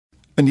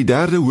In die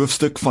 3de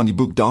hoofstuk van die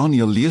boek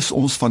Daniël lees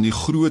ons van die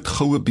groot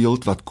goue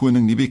beeld wat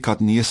koning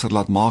Nebukadneser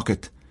laat maak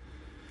het.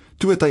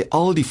 Toe het hy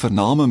al die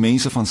vername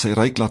mense van sy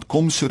ryk laat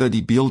kom sodat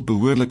die beeld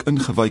behoorlik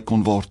ingewy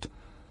kon word.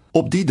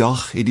 Op die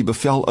dag het die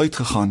bevel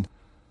uitgegaan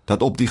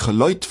dat op die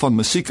geluid van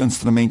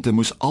musiekinstrumente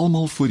moes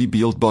almal voor die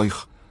beeld buig.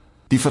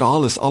 Die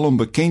verhaal is alom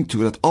bekend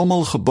toe dat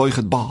almal gebuig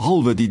het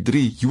behalwe die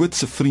 3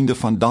 Joodse vriende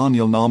van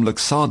Daniël,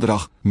 naamlik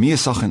Sadrag,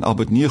 Mesach en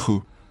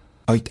Abednego.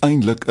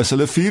 Uiteindelik is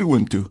hulle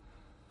vuurhoond toe,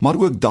 maar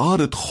ook daar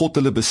het God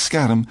hulle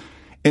beskerm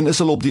en is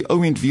hulle op die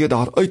ou end weer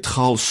daar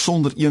uitgehaal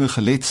sonder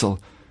enige letsel.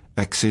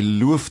 Ek sê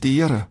loof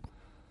die Here.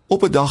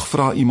 Op 'n dag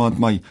vra iemand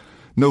my,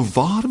 nou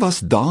waar was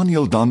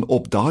Daniël dan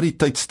op daardie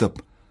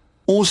tydstip?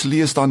 Ons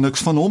lees daar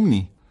niks van hom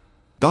nie.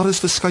 Daar is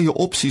verskeie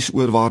opsies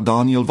oor waar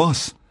Daniël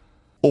was.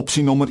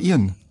 Opsie nommer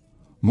 1.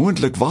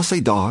 Moontlik was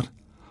hy daar,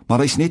 maar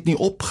hy's net nie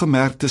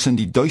opgemerk tussen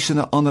die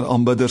duisende ander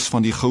aanbidders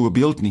van die goue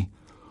beeld nie.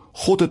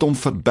 God het hom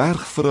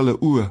verberg vir hulle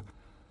oë.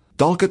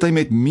 Dalk het hy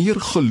met meer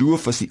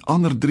geloof as die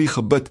ander 3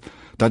 gebid,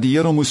 dat die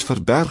Here hom moes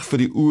verberg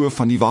vir die oë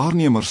van die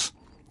waarnemers.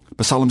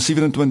 Psalm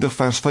 27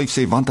 vers 5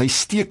 sê, want hy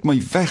steek my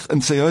weg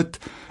in sy hut,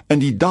 in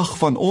die dag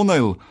van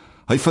onheil,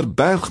 hy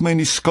verberg my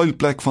in die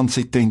skuilplek van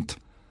sy tent.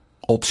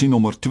 Opsie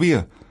nommer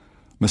 2,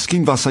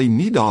 miskien was hy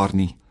nie daar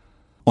nie.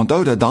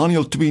 Onthou dat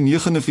Daniël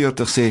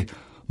 2:49 sê,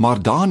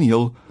 maar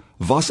Daniël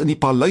was in die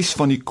paleis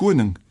van die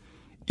koning.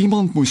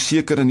 Iemand moes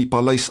seker in die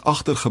paleis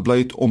agtergebly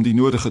het om die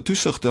nodige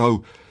toesig te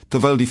hou,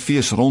 terwyl die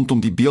fees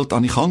rondom die beeld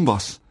aan die gang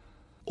was.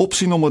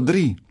 Opsie nommer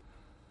 3,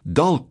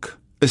 dalk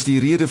is die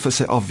rede vir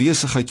sy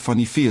afwesigheid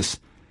van die fees,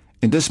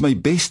 en dis my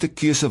beste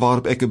keuse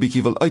waarop ek 'n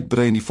bietjie wil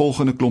uitbrei in die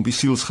volgende klompie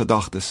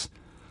sielsgedagtes.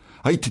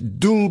 Hy het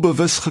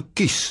doelbewus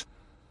gekies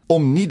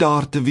om nie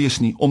daar te wees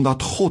nie,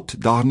 omdat God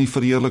daar nie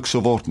verheerlik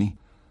sou word nie.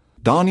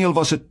 Daniël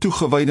was 'n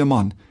toegewyde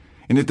man,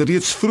 en het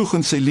reeds vroeg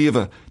in sy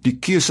lewe die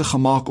keuse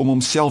gemaak om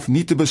homself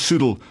nie te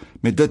besoedel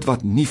met dit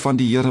wat nie van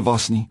die Here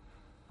was nie.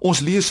 Ons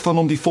lees van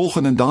hom die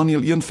volgende in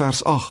Daniël 1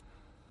 vers 8,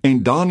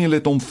 en Daniël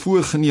het hom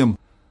voorgeneem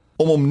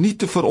om hom nie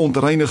te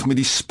verontreinig met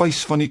die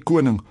spys van die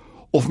koning,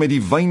 of met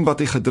die wyn wat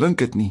hy gedrink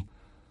het nie.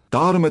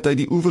 Daarom het hy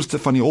die owerste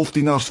van die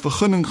hofdienaars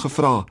vergunning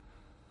gevra,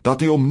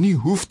 dat hy hom nie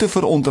hoef te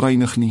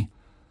verontreinig nie.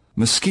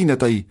 Miskien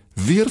het hy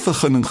weer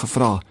vergunning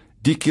gevra,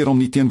 die keer om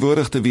nie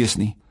teenwoordig te wees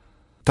nie.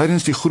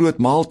 Tydens die groot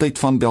maaltyd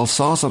van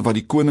Belsasar wat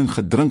die koning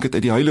gedrink het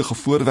uit die heilige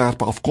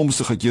voorwerpe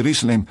afkomstig uit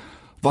Jerusalem,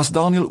 was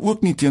Daniël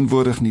ook nie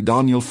teenwoordig nie,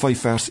 Daniël 5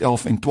 vers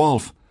 11 en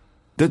 12.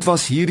 Dit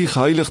was hierdie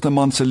geheiligde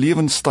man se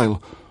lewenstyl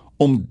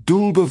om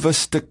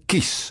doelbewus te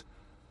kies,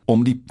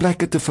 om die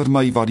plekke te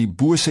vermy waar die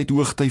boosheid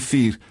hoogty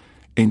vier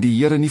en die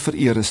Here nie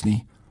vereer is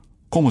nie.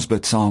 Kom ons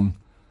bid saam.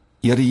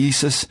 Here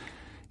Jesus,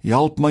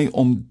 help my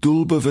om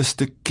doelbewus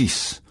te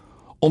kies,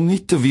 om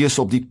nie te wees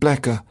op die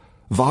plekke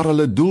waar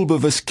hulle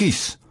doelbewus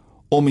kies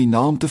om U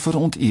naam te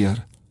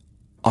veronteer.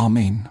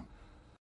 Amen.